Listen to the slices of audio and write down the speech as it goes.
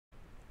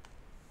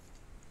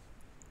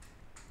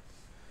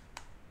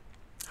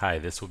Hi,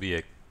 this will be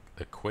a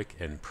quick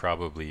and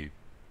probably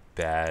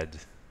bad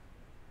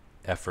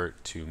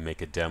effort to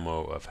make a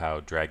demo of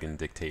how drag and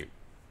dictate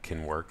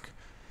can work,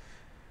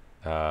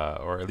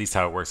 or at least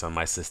how it works on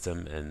my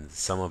system and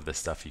some of the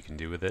stuff you can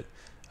do with it.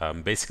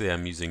 Basically,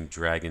 I'm using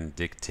drag and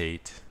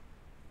dictate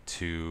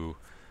to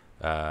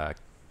for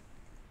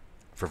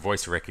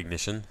voice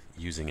recognition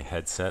using a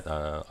headset,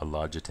 a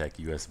Logitech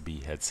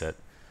USB headset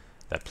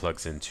that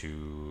plugs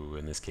into,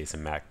 in this case, a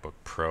MacBook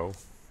Pro.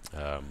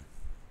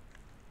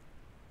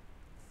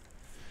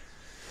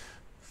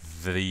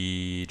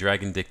 The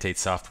drag and dictate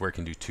software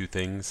can do two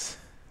things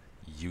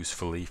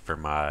usefully for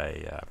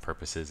my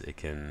purposes. It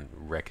can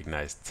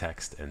recognize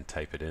text and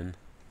type it in,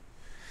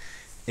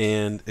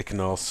 and it can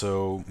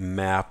also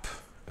map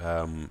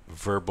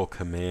verbal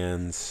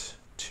commands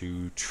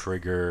to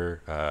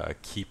trigger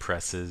key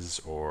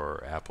presses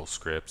or Apple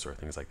scripts or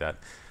things like that.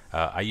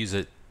 I use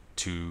it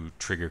to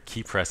trigger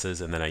key presses,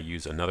 and then I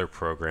use another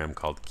program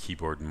called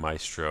Keyboard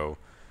Maestro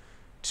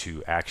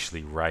to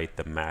actually write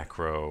the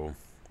macro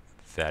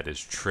that is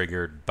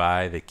triggered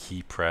by the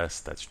key press,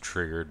 that's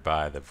triggered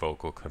by the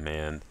vocal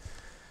command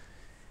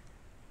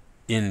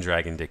in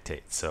drag and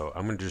dictate. So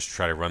I'm going to just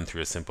try to run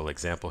through a simple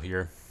example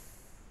here.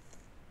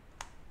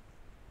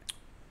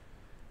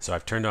 So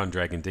I've turned on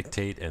drag and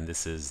dictate, and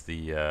this is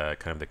the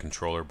kind of the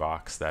controller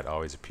box that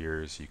always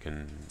appears. You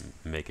can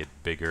make it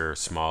bigger,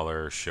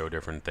 smaller, show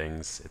different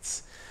things.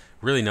 It's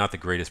really not the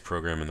greatest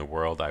program in the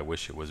world. I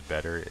wish it was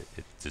better.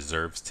 It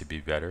deserves to be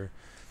better.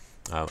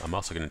 I'm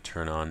also going to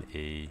turn on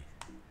a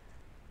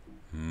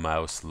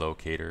Mouse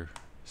Locator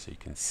so you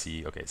can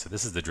see. Okay, so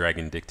this is the drag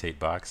and dictate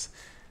box,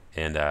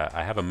 and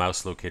I have a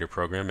Mouse Locator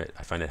program.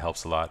 I find it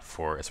helps a lot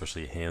for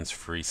especially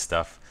hands-free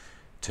stuff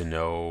to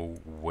know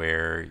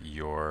where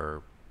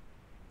your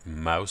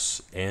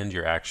mouse and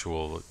your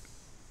actual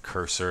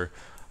cursor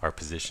are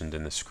positioned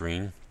in the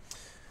screen.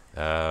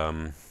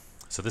 So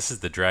this is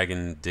the drag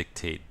and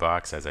dictate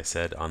box. As I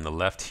said, on the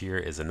left here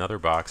is another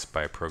box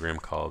by a program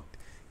called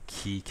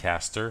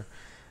Keycastr,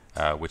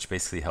 which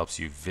basically helps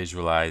you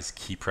visualize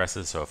key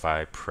presses. So if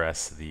I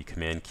press the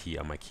command key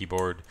on my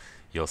keyboard,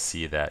 you'll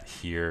see that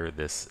here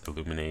this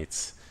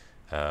illuminates,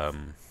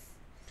 and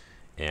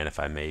if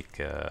I make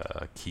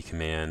a key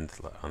command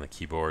on the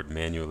keyboard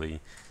manually,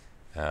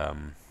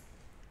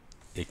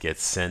 it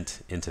gets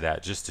sent into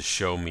that just to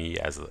show me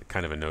as a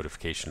kind of a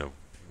notification of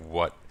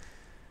what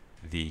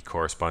the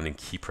corresponding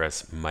key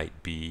press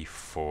might be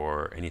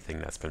for anything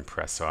that's been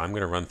pressed. So I'm going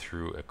to run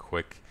through a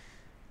quick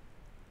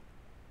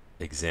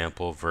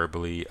example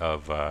verbally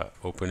of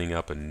opening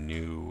up a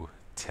new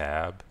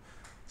tab.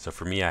 So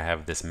for me, I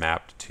have this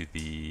mapped to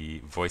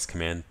the voice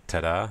command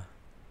ta-da.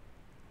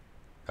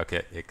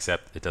 Okay,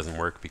 except it doesn't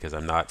work because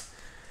I'm not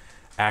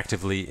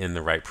actively in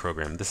the right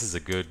program. This is a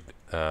good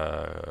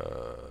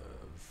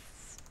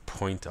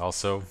point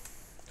also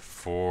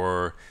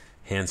for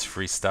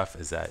hands-free stuff,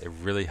 is that it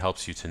really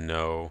helps you to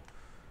know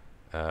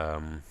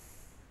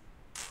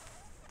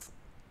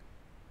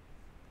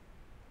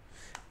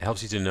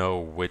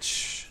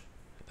which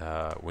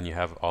when you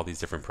have all these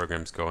different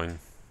programs going.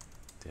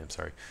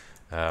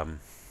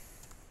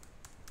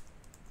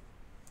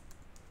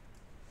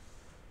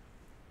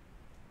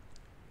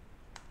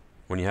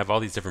 When you have all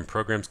these different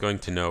programs going,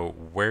 to know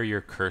where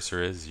your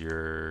cursor is,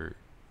 your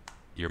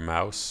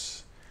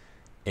mouse,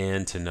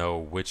 and to know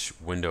which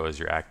window is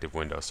your active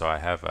window. So I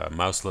have a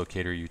Mouse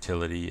Locator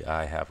utility.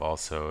 I have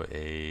also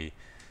a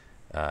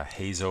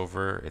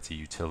HazeOver. It's a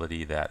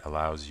utility that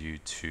allows you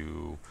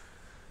to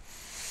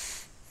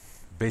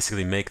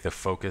basically make the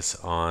focus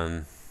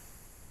on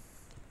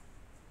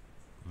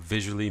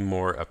visually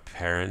more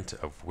apparent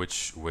of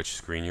which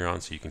screen you're on,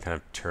 so you can kind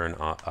of turn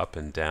up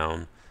and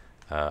down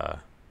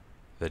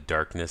the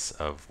darkness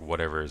of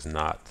whatever is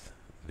not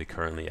the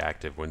currently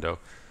active window.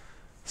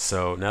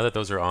 So now that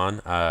those are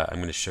on, I'm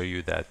going to show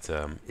you that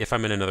if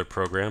I'm in another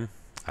program,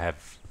 I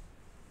have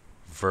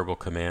verbal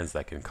commands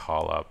that can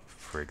call up,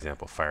 for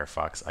example,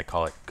 Firefox. I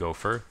call it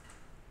gopher.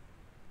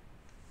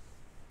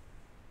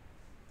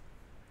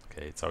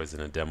 Okay, it's always in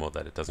a demo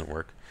that it doesn't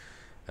work.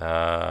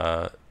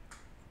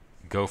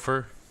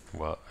 Gopher,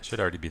 well, I should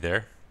already be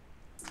there.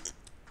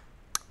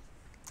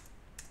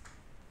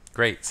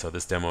 Great, so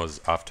this demo is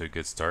off to a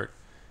good start,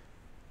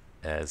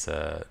 as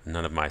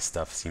none of my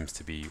stuff seems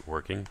to be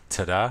working.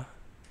 Ta-da!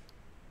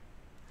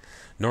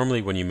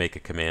 Normally when you make a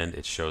command,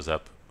 it shows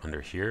up under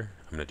here.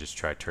 I'm going to just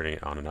try turning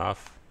it on and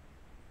off.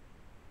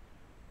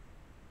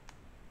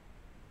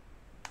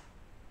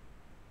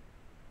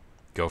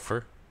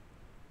 Gopher.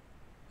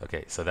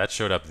 Okay, so that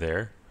showed up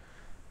there.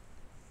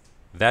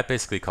 That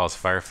basically calls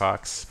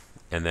Firefox,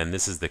 and then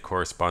this is the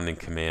corresponding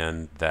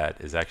command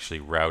that is actually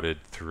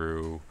routed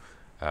through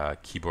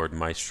Keyboard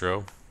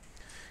Maestro.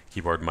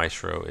 Keyboard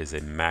Maestro is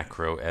a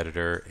macro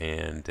editor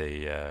and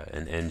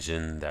an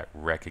engine that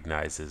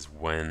recognizes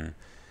when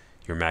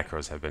your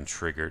macros have been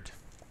triggered.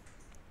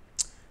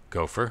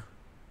 Gopher.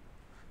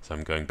 So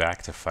I'm going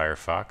back to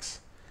Firefox.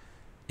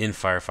 In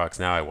Firefox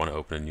now, I want to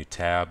open a new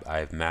tab.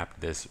 I've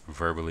mapped this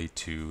verbally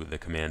to the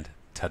command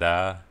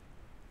ta-da.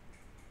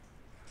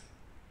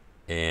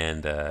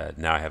 and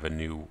now I have a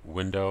new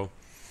window.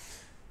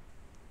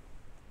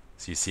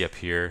 So you see up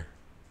here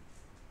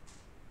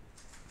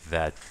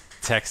that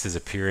text is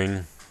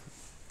appearing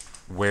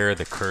where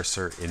the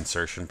cursor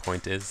insertion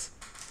point is.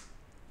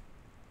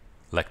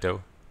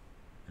 Lecto,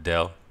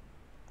 del.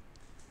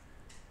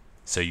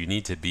 So you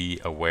need to be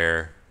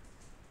aware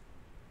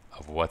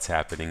of what's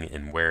happening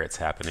and where it's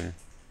happening.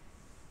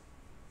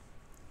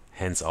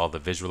 Hence all the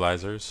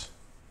visualizers.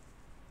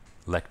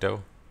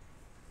 Lecto,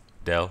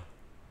 del.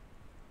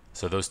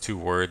 So those two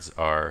words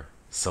are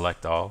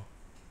select all,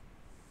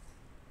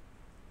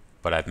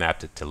 but I've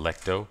mapped it to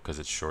lecto because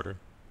it's shorter.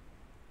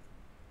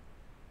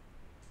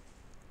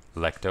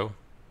 Lecto,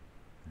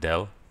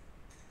 del.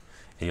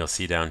 And you'll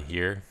see down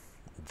here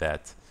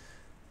that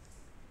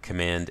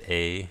Command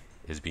A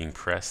is being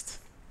pressed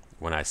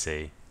when I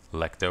say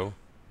lecto.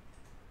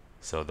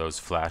 So those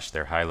flash,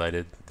 they're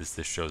highlighted. This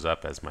shows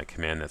up as my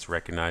command that's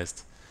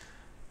recognized.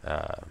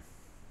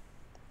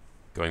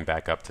 Going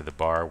back up to the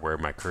bar where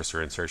my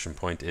cursor insertion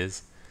point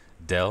is,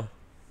 del,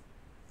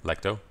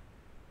 lecto,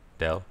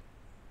 del.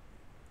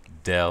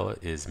 Del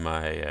is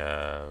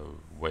my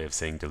way of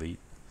saying delete.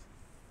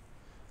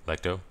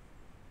 Lecto,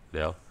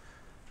 del.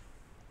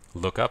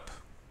 Lookup.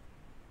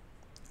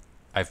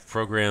 I've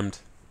programmed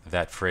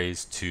that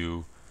phrase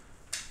to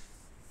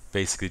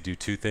basically do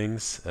two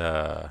things.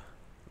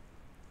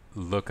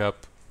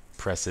 Lookup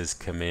presses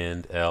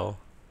Command L,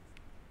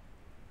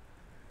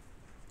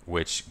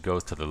 which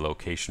goes to the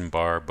location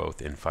bar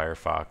both in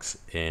Firefox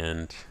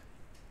and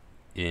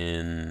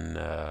in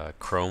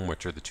Chrome,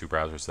 which are the two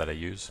browsers that I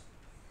use.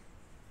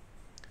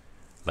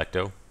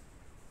 Lecto,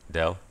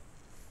 del.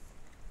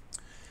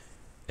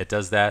 It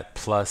does that,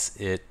 plus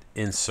it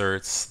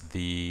inserts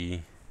the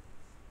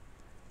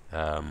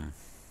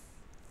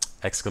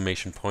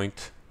exclamation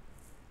point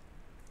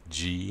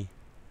G,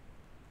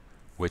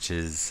 which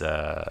is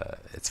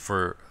it's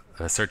for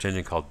a search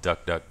engine called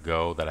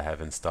DuckDuckGo that I have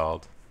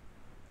installed.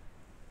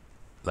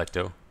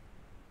 Lecto,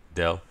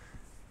 del.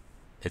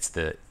 It's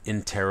the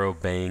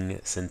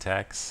interrobang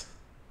syntax.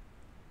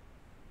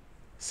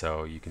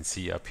 So you can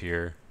see up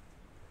here,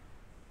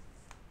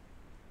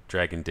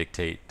 drag and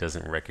dictate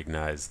doesn't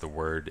recognize the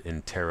word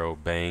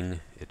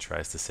interrobang. It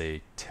tries to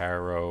say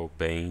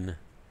tarobane.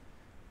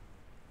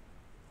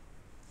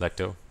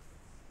 Lecto,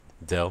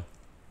 del.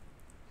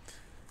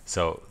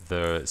 So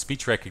the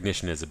speech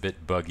recognition is a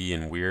bit buggy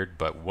and weird,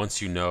 but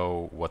once you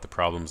know what the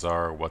problems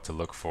are, what to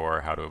look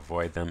for, how to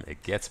avoid them,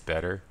 it gets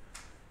better.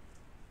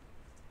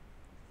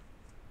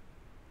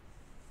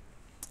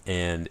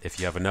 And if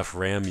you have enough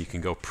RAM, you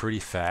can go pretty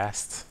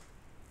fast,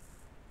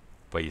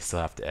 but you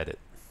still have to edit.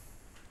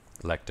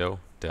 Lecto,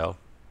 del,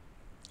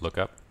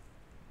 lookup.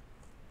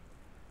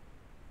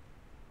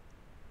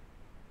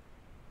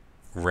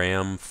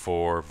 RAM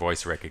for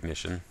voice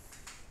recognition.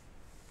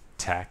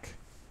 TAC.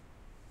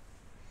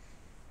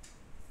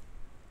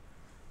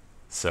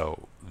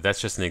 So that's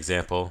just an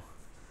example.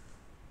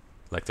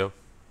 Lecto,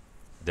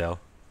 del.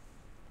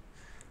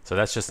 So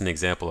that's just an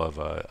example of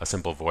a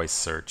simple voice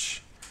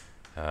search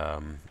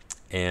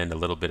and a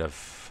little bit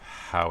of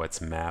how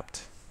it's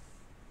mapped.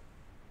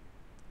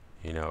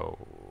 You know,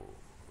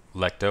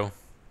 Lecto,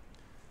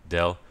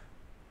 del.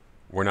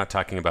 We're not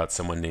talking about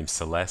someone named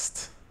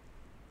Celeste,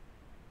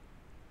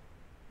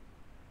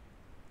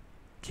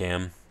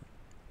 Cam,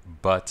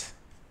 but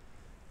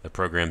the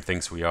program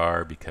thinks we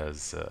are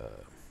because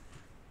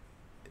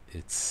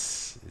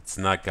it's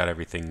not got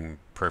everything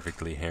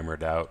perfectly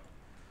hammered out.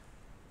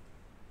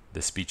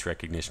 The speech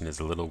recognition is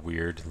a little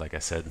weird, like I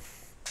said.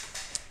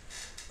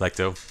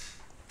 Lecto,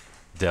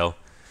 del.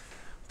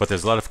 But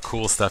there's a lot of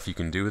cool stuff you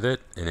can do with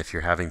it, and if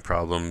you're having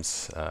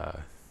problems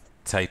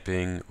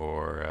typing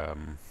or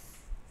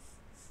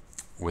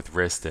with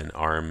wrist and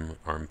arm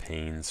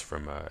pains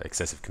from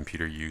excessive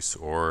computer use,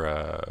 or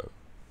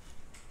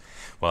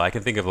well, I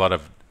can think of a lot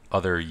of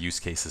other use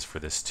cases for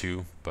this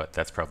too, but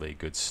that's probably a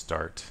good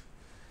start.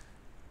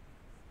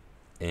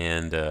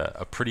 And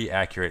a pretty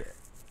accurate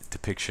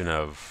depiction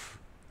of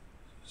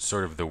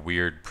sort of the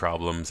weird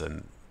problems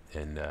and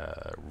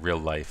real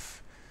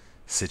life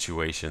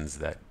situations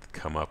that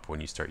come up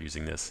when you start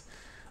using this.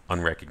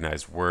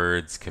 Unrecognized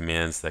words,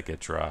 commands that get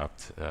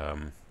dropped,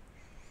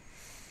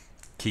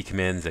 key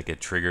commands that get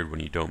triggered when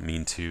you don't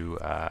mean to.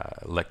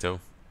 Lecto,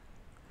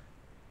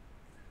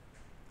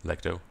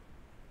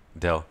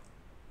 del.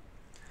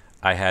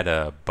 I had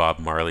a Bob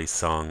Marley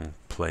song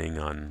playing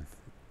on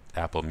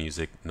Apple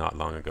Music not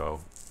long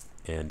ago,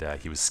 and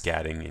he was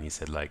scatting, and he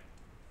said like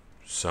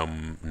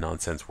some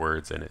nonsense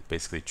words, and it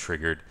basically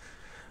triggered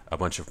a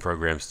bunch of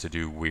programs to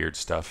do weird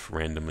stuff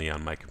randomly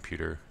on my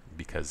computer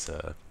because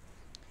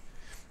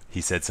he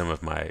said some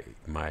of my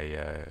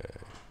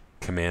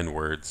command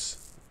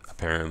words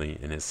apparently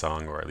in his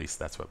song, or at least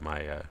that's what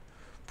my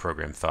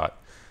program thought.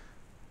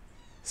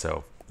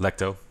 So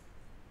Lecto,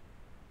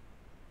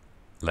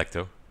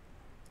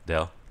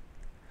 del.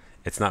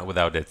 It's not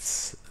without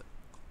its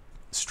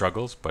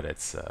struggles, but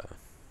it's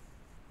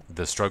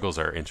the struggles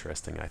are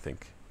interesting, I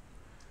think,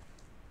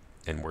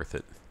 and worth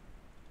it.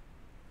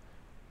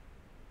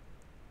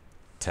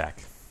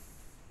 TAC.